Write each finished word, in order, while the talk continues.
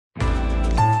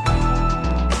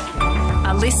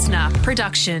listener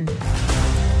production.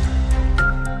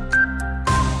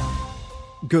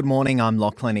 Good morning, I'm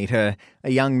Lachlan Eater. A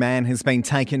young man has been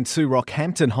taken to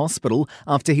Rockhampton Hospital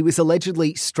after he was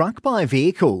allegedly struck by a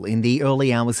vehicle in the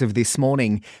early hours of this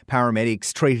morning.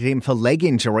 Paramedics treated him for leg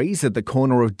injuries at the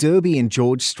corner of Derby and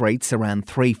George Streets around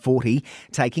 3:40,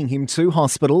 taking him to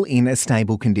hospital in a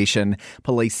stable condition.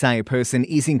 Police say a person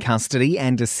is in custody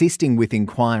and assisting with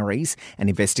inquiries, and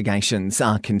investigations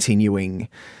are continuing.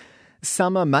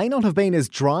 Summer may not have been as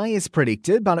dry as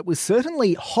predicted, but it was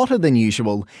certainly hotter than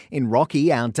usual. In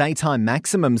Rocky, our daytime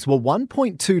maximums were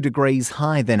 1.2 degrees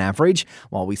higher than average,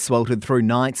 while we sweltered through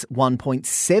nights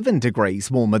 1.7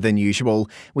 degrees warmer than usual.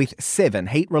 With 7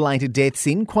 heat-related deaths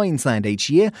in Queensland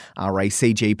each year,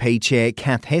 RACGP Chair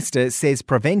Kath Hester says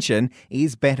prevention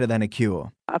is better than a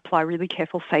cure. Apply really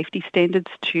careful safety standards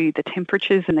to the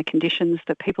temperatures and the conditions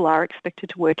that people are expected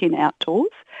to work in outdoors,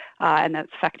 and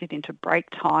that's factored into break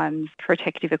times,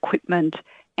 protective equipment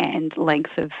and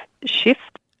length of shift.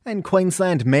 And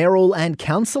Queensland mayoral and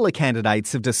councillor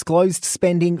candidates have disclosed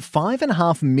spending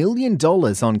 $5.5 million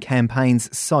on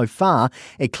campaigns so far,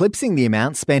 eclipsing the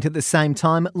amount spent at the same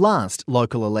time last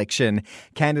local election.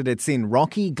 Candidates in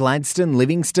Rocky, Gladstone,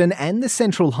 Livingston and the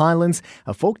Central Highlands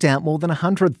have forked out more than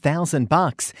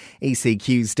 $100,000.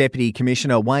 ECQ's Deputy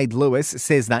Commissioner Wade Lewis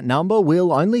says that number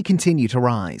will only continue to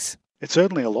rise. It's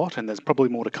certainly a lot, and there's probably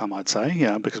more to come, I'd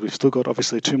say, because we've still got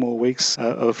obviously 2 more weeks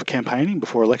of campaigning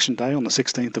before Election Day on the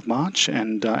 16th of March,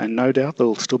 and no doubt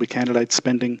there'll still be candidates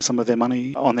spending some of their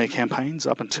money on their campaigns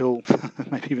up until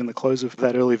maybe even the close of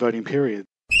that early voting period.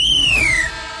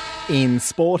 In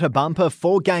sport, a bumper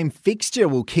 4-game fixture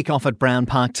will kick off at Brown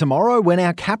Park tomorrow when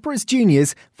our Capras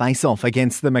juniors face off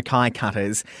against the Mackay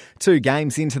Cutters. 2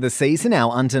 games into the season,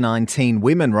 our under-19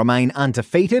 women remain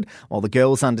undefeated, while the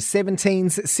girls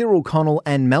under-17s, Cyril Connell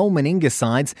and Mel Meninga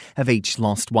sides have each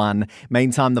lost 1.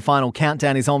 Meantime, the final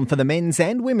countdown is on for the men's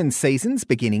and women's seasons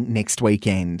beginning next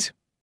weekend.